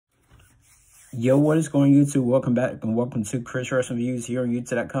Yo, what is going on, YouTube? Welcome back and welcome to Khris Wrestling Reviews here on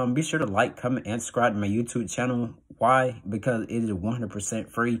YouTube.com. Be sure to like, comment, and subscribe to my YouTube channel. Why? Because it is 100%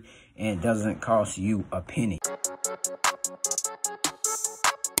 free and it doesn't cost you a penny.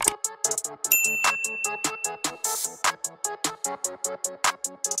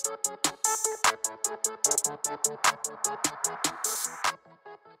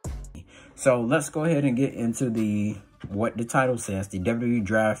 So let's go ahead and get into what the title says, the WWE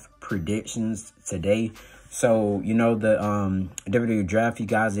Draft predictions today. So, you know, the WWE Draft, you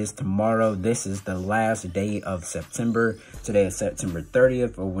guys, is tomorrow. This is the last day of September. Today is September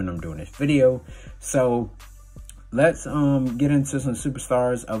 30th or when I'm doing this video. So let's get into some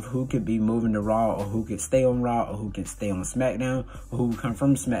superstars of who could be moving to Raw, or who could stay on Raw, or who can stay on SmackDown, or who come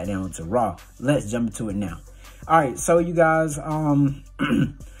from SmackDown to Raw. Let's jump into it now. All right, so you guys,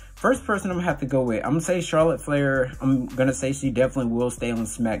 first person I'm gonna have to go with, I'm gonna say Charlotte Flair. I'm gonna say she definitely will stay on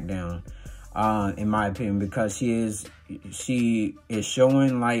SmackDown, in my opinion, because she is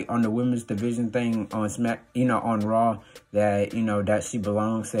showing, like, on the women's division thing on on Raw, that that she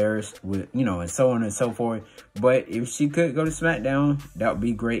belongs there with, and so on and so forth. But if she could go to SmackDown, that would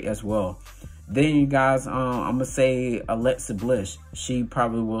be great as well. Then you guys, I'm gonna say Alexa Bliss. She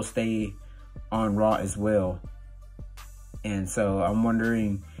probably will stay on Raw as well. And so I'm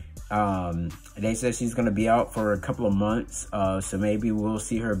wondering, they said she's going to be out for a couple of months. So maybe we'll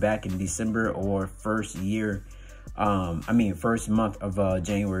see her back in December or first month of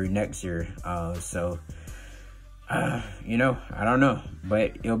January next year. I don't know,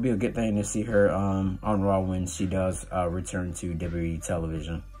 but it'll be a good thing to see her on Raw when she does return to WWE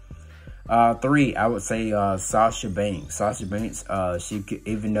television. 3, I would say Sasha Banks. Sasha Banks, she could,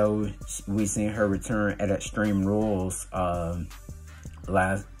 even though we seen her return at Extreme Rules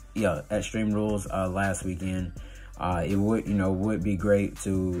last weekend, it would be great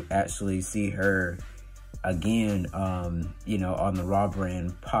to actually see her again, on the Raw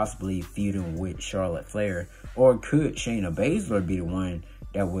brand, possibly feuding with Charlotte Flair. Or could Shayna Baszler be the one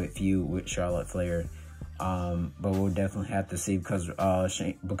that would feud with Charlotte Flair? But we'll definitely have to see, because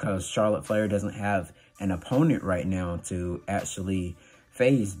Charlotte Flair doesn't have an opponent right now to actually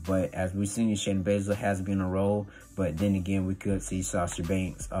face. But as we've seen, Shayna Baszler has been a role. But then again, we could see Sasha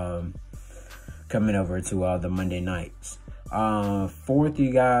Banks coming over to the Monday nights. 4th,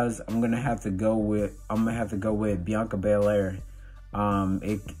 you guys, I'm gonna have to go with Bianca Belair.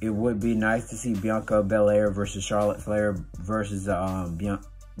 It would be nice to see Bianca Belair versus Charlotte Flair versus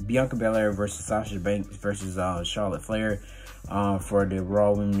Bianca Belair versus Sasha Banks versus Charlotte Flair for the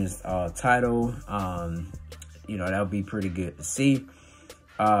Raw Women's title. That would be pretty good to see.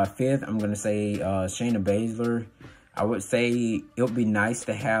 5th, I'm going to say Shayna Baszler. I would say it would be nice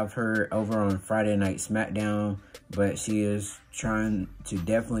to have her over on Friday Night SmackDown, but she is trying to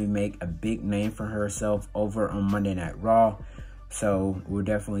definitely make a big name for herself over on Monday Night Raw. So we'll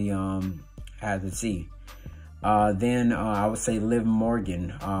definitely have to see. Then I would say Liv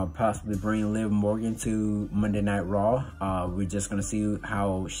Morgan, possibly bring Liv Morgan to Monday Night Raw. We're just going to see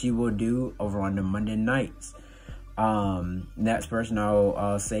how she will do over on the Monday nights. Next person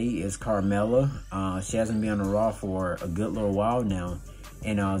I'll say is Carmella. She hasn't been on the Raw for a good little while now.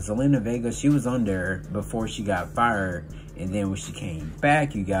 And Zelina Vega, she was on there before she got fired. And then when she came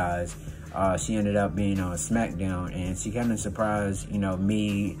back, you guys, she ended up being on SmackDown. And she kind of surprised,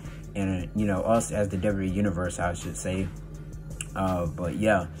 me and, us as the WWE Universe, I should say. But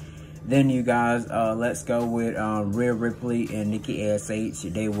yeah. Then you guys, let's go with Rhea Ripley and Nikki ASH.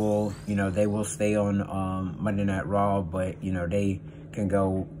 They will, they will stay on Monday Night Raw, but they can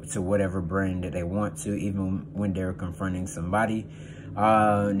go to whatever brand that they want to, even when they're confronting somebody.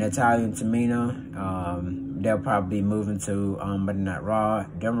 Natalya and Tamina, they'll probably be moving to Monday Night Raw.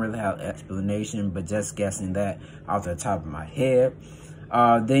 Don't really have an explanation, but just guessing that off the top of my head.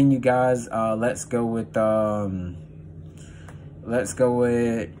 Then you guys, let's go with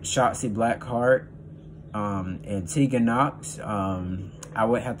Shotzi Blackheart and Tegan Knox. I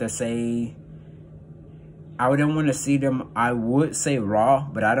would have to say I wouldn't want to see them. I would say Raw,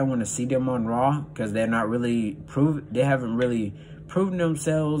 but I don't want to see them on Raw because they're not really they haven't really proven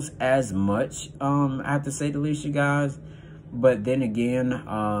themselves as much. I have to say the least, you guys. But then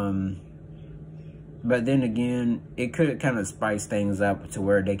again, it could kind of spice things up to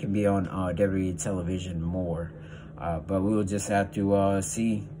where they can be on WWE television more. But we'll just have to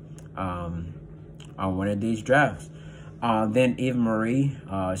see on one of these drafts. Then Eva Marie,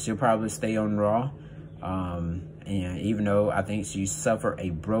 she'll probably stay on Raw. And even though I think she suffered a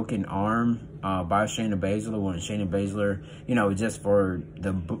broken arm by Shayna Baszler, when Shayna Baszler, just for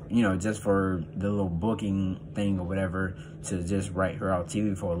the little booking thing or whatever, to just write her off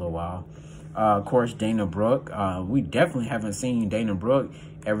TV for a little while. Of course, Dana Brooke. We definitely haven't seen Dana Brooke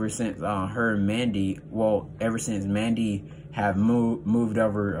ever since her and Mandy. Well, ever since Mandy have moved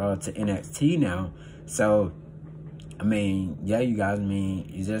over to NXT now. So, I mean, yeah, you guys. I mean,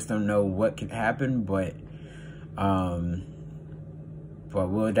 you just don't know what could happen, but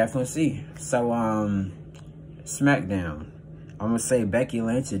we'll definitely see. So, SmackDown. I'm gonna say Becky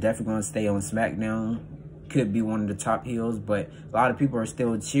Lynch is definitely gonna stay on SmackDown. Could be one of the top heels, but a lot of people are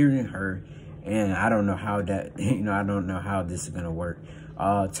still cheering her, and I don't know how that, I don't know how this is gonna work.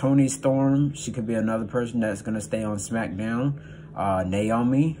 Toni Storm, she could be another person that's gonna stay on SmackDown.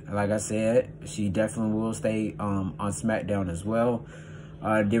 Naomi, like I said, she definitely will stay on SmackDown as well.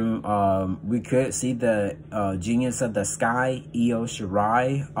 Then we could see the Genius of the Sky, Io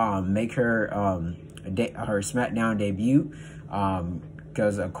Shirai, make her her SmackDown debut.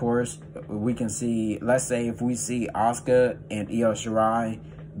 Because of course we can see, let's say if we see Asuka and Io Shirai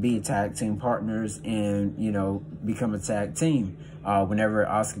be tag team partners and, become a tag team whenever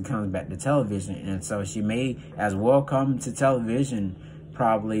Asuka comes back to television. And so she may as well come to television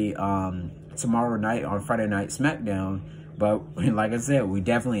probably tomorrow night on Friday Night SmackDown. But like I said, we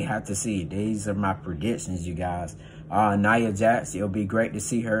definitely have to see. These are my predictions, you guys. Nia Jax, it'll be great to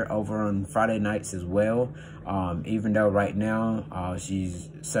see her over on Friday nights as well. Even though right now she's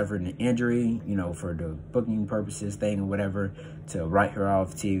suffered an injury, for the booking purposes thing or whatever, to write her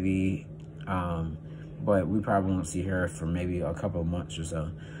off TV. But we probably won't see her for maybe a couple of months or so.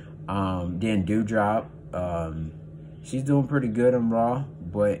 Then Doudrop, she's doing pretty good on Raw,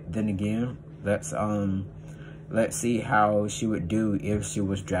 but then again, let's see how she would do if she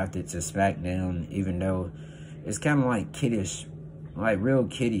was drafted to SmackDown, even though it's kind of like kiddish, like real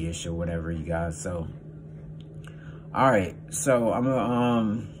kiddie-ish or whatever, you guys. So, all right. So I'm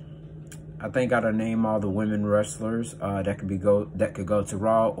gonna I think I gotta name all the women wrestlers that could go to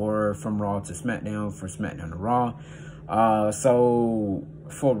Raw, or from Raw to SmackDown, from SmackDown to Raw. So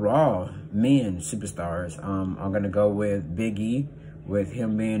for Raw men superstars, I'm gonna go with Big E, with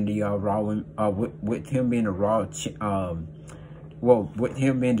him being the with him being the Raw with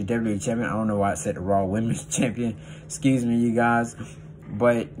him being the WWE champion. I don't know why I said the Raw Women's Champion. Excuse me, you guys.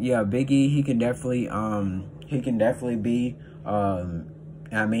 But yeah, Big E, he can definitely be.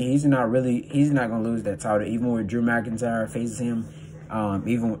 I mean, he's not gonna lose that title, even with Drew McIntyre faces him.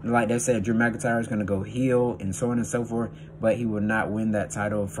 Even like they said, Drew McIntyre is gonna go heel and so on and so forth. But he will not win that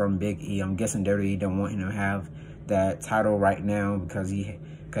title from Big E. I'm guessing WWE don't want him to have that title right now because he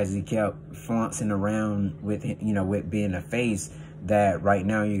kept flaunting around with with being a face. That right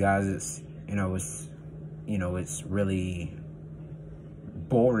now, you guys, it's really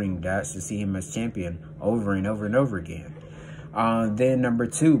boring to see him as champion over and over and over again. Then number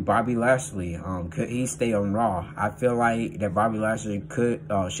 2, Bobby Lashley. Could he stay on Raw? I feel like that Bobby Lashley should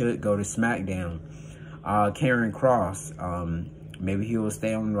go to SmackDown. Karrion Kross, maybe he will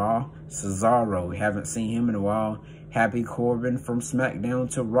stay on Raw. Cesaro, we haven't seen him in a while. Happy Corbin from SmackDown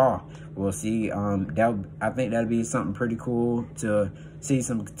to Raw. We'll see. I think that'd be something pretty cool to see,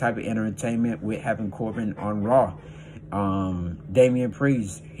 some type of entertainment with having Corbin on Raw. Damian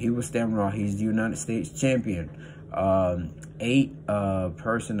Priest, he will stay on Raw. He's the United States champion. Next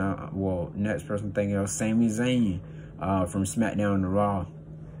person thinking of Sami Zayn from SmackDown to Raw.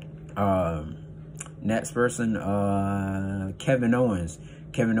 Next person, Kevin Owens.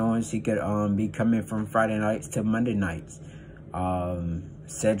 Kevin Owens, he could be coming from Friday nights to Monday nights.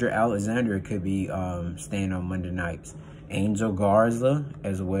 Cedric Alexander could be staying on Monday nights. Angel Garza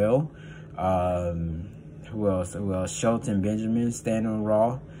as well. Who else? Shelton Benjamin staying on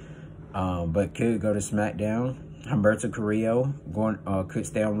Raw, but could go to SmackDown. Humberto Carrillo could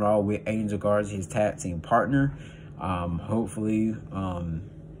stay on Raw with Angel Garza, his tag team partner. Hopefully,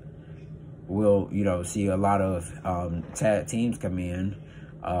 we'll see a lot of tag teams come in.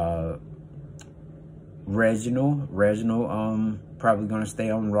 Reginald probably gonna stay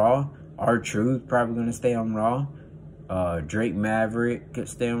on Raw. R-Truth probably gonna stay on Raw. Drake Maverick could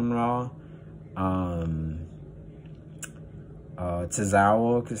stay on Raw.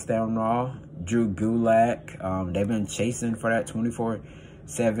 Tozawa could stay on Raw. Drew Gulak, they've been chasing for that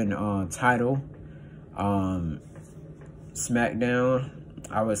 24/7 title. SmackDown,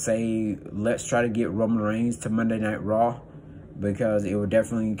 I would say let's try to get Roman Reigns to Monday Night Raw, because it would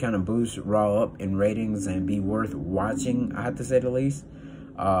definitely kind of boost Raw up in ratings and be worth watching, I have to say the least.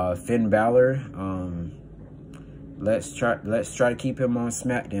 Finn Balor, let's try to keep him on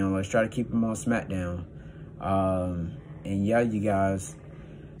SmackDown. And yeah, you guys,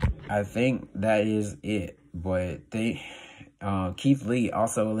 I think that is it. But Keith Lee,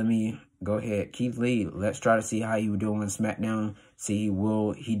 also, let me go ahead. Keith Lee, let's try to see how you do on SmackDown. see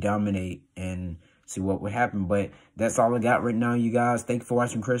will he dominate and see what would happen. But that's all I got right now, you guys. Thank you for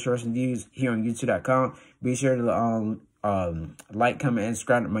watching Khris Wrestling Views here on YouTube.com. Be sure to like, comment, and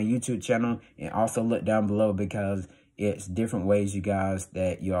subscribe to my YouTube channel, and also look down below because it's different ways, you guys,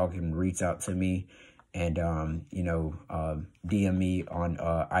 that y'all can reach out to me and DM me on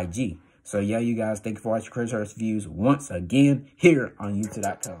IG. So yeah, you guys, thank you for watching Khris Wrestling Views once again here on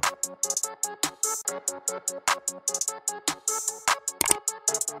YouTube.com.